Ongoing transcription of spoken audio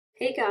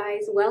Hey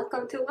guys,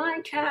 welcome to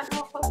my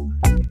channel.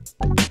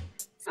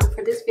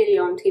 For this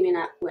video, I'm teaming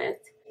up with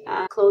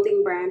a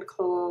clothing brand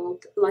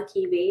called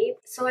Lucky Babe.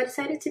 So I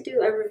decided to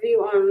do a review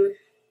on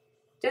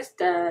just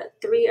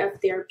 3 of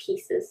their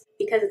pieces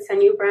because it's a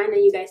new brand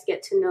and you guys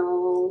get to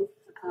know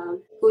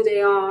who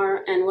they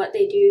are and what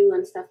they do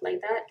and stuff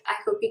like that. I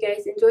hope you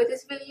guys enjoy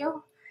this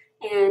video,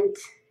 and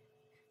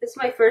this is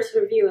my first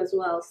review as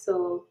well,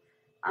 so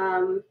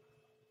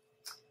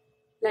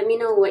let me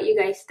know what you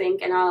guys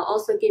think, and I'll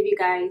also give you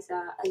guys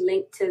a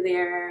link to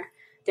their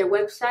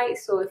website.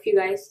 So if you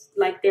guys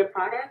like their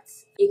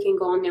products, you can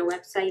go on their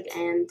website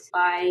and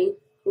buy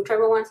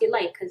whichever ones you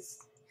like,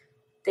 because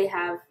they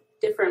have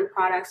different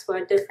products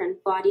for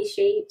different body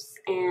shapes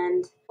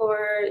and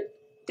for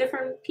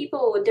different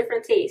people with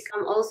different tastes.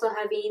 I'm also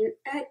having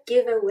a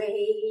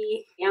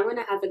giveaway. I'm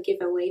gonna have a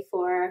giveaway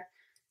for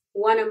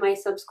one of my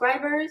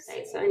subscribers.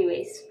 Right, so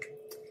anyways,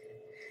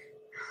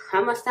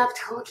 I'm gonna stop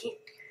talking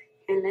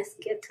and let's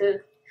get to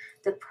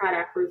the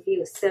product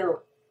review.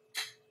 So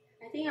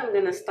I think I'm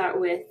gonna start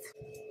with,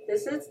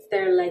 this is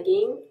their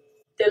legging.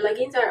 Their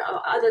leggings are,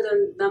 other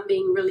than them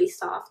being really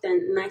soft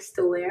and nice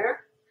to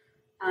wear,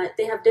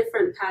 they have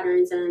different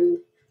patterns, and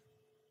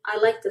I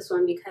like this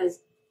one because,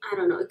 I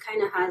don't know, it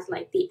kind of has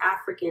like the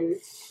African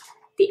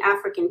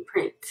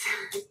print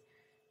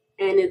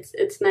and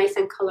it's nice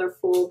and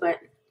colorful but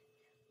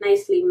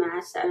nicely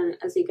matched. I don't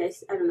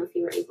know if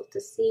you were able to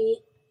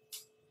see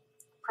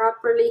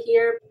properly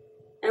here.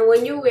 And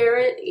when you wear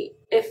it,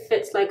 it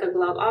fits like a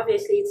glove.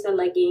 Obviously it's a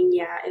legging,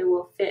 yeah, it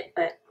will fit,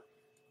 but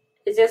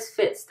it just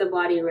fits the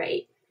body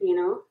right, you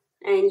know?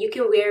 And you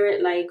can wear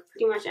it like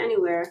pretty much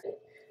anywhere.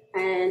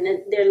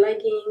 And their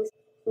leggings,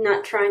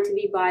 not trying to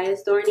be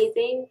biased or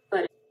anything,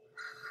 but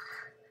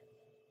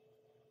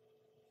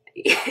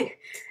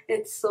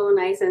it's so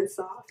nice and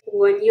soft.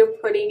 When you're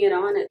putting it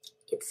on, it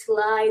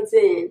slides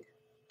in.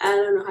 I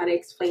don't know how to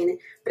explain it,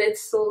 but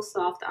it's so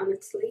soft,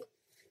 honestly.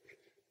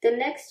 The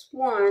next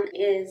one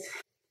is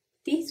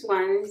these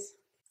ones.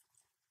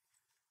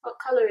 What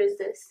color is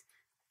this?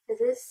 Is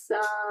this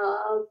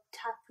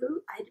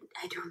tapu?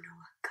 I don't know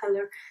what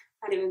color.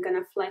 Not even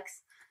gonna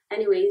flex.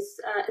 Anyways,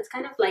 it's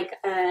kind of like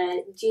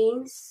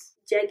jeans,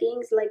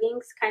 jeggings,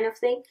 leggings kind of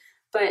thing.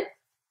 But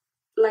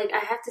like, I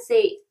have to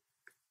say,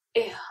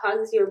 it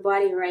hugs your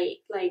body right.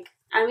 Like,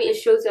 I mean, it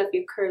shows off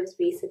your curves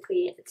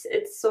basically.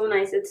 It's so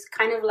nice. It's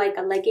kind of like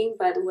a legging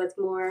but with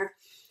more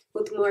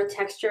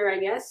texture, I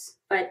guess.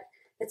 But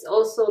it's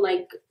also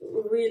like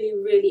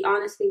really,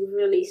 honestly,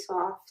 really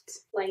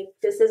soft. Like,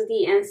 this is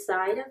the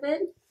inside of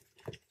it.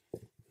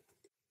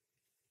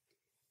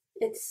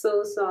 It's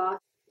so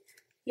soft.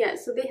 Yeah,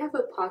 so they have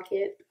a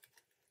pocket,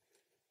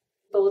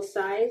 both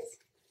sides.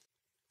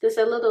 There's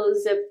a little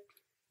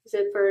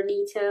zipper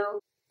detail.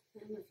 I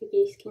don't know if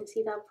you guys can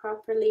see that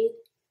properly.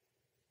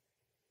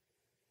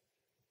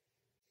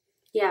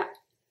 Yeah,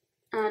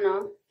 I don't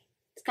know.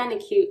 It's kind of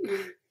cute.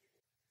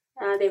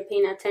 They're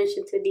paying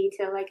attention to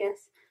detail, I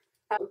guess.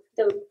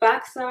 The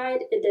back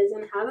side, it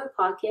doesn't have a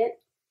pocket,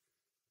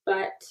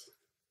 but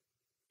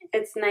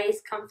it's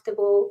nice,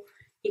 comfortable.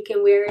 You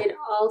can wear it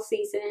all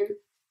season.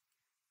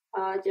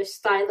 Just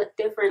style it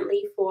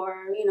differently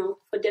for, you know,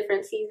 for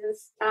different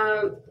seasons.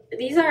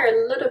 These are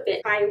a little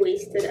bit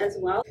high-waisted as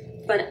well,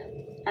 but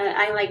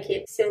I like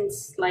it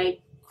since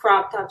like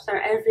crop tops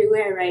are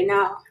everywhere right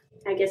now.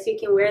 I guess you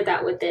can wear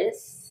that with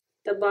this.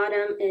 The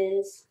bottom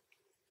is,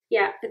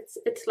 yeah,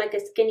 it's like a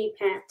skinny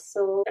pant,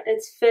 so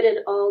it's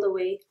fitted all the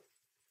way.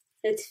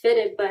 It's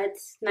fitted, but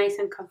it's nice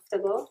and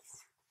comfortable.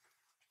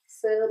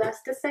 So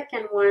that's the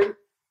second one.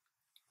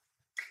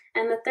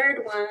 And the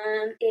third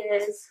one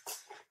is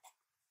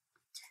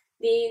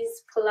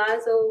these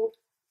palazzo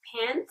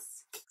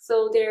pants.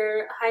 So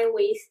they're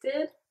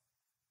high-waisted.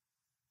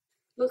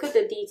 Look at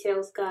the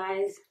details,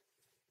 guys.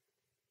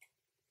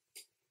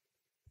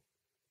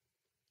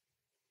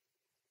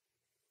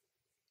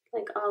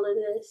 Like all of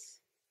this.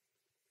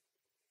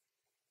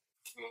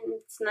 And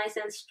it's nice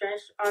and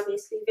stretched,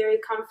 obviously, very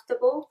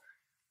comfortable.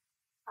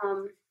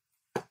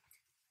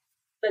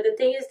 But the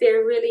thing is,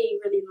 they're really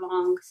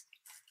long,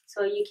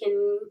 so you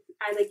can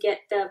either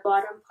get the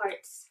bottom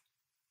parts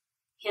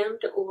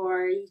hemmed,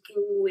 or you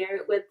can wear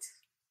it with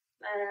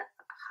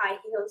high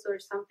heels or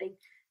something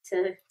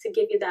to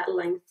give you that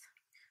length.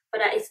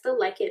 But I still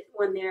like it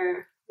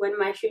when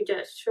my shoe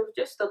just shows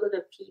just a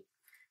little peep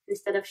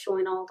instead of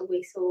showing all the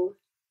way. So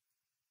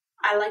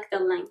I like the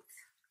length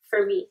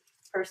for me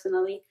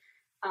personally.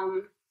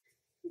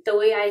 The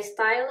way I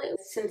style it,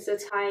 since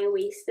it's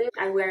high-waisted,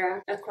 I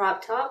wear a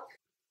crop top.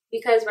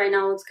 Because right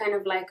now it's kind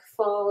of like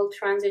fall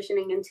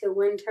transitioning into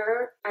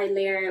winter, I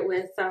layer it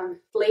with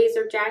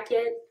blazer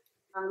jacket.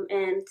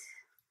 And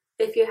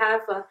if you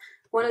have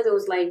one of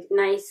those like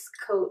nice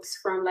coats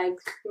from like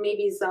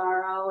maybe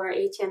Zara or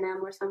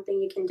H&M or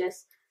something, you can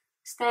just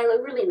style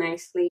it really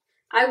nicely.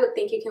 I would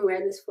think you can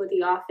wear this for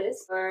the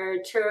office or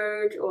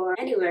church or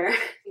anywhere.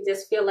 You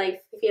just feel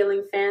like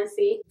feeling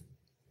fancy.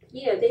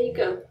 Yeah, there you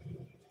go.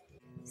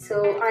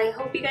 So I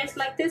hope you guys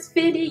like this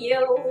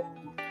video.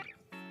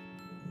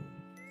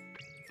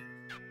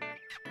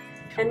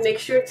 and make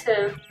sure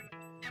to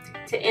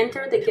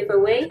enter the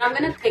giveaway. I'm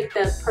gonna pick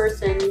the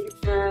person,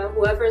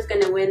 whoever is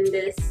gonna win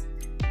this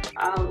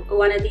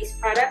one of these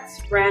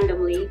products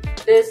randomly.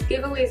 This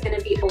giveaway is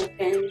gonna be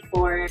open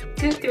for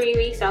 2-3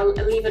 weeks. I'll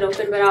leave it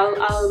open, but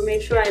I'll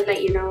make sure I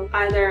let you know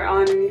either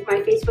on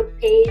my Facebook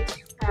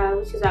page,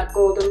 which is at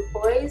Golden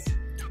Poise,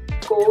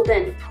 on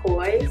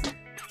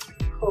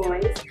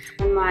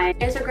my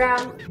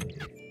Instagram,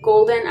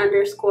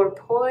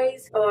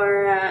 golden_poise,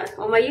 or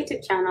on my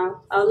YouTube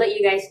channel. I'll let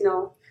you guys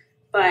know.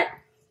 But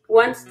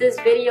once this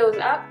video is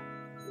up,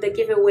 the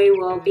giveaway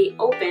will be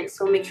open.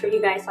 So make sure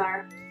you guys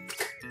are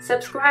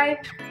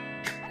subscribed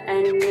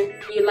and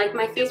you like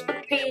my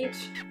Facebook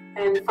page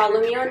and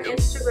follow me on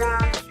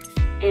Instagram,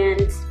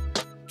 and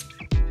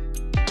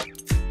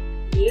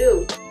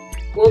you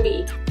will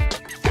be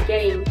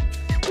getting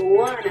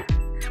one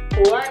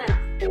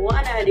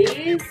of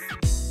these.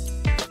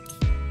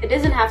 It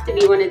doesn't have to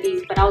be one of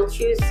these, but I'll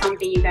choose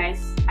something I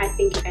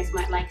think you guys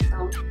might like.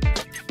 So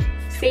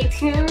stay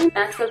tuned.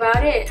 That's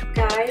about it,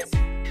 guys,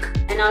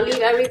 and I'll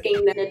leave everything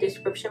in the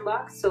description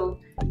box, so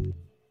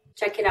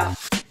check it out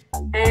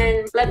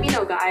and let me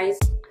know, guys.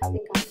 I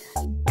think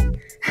I'm done.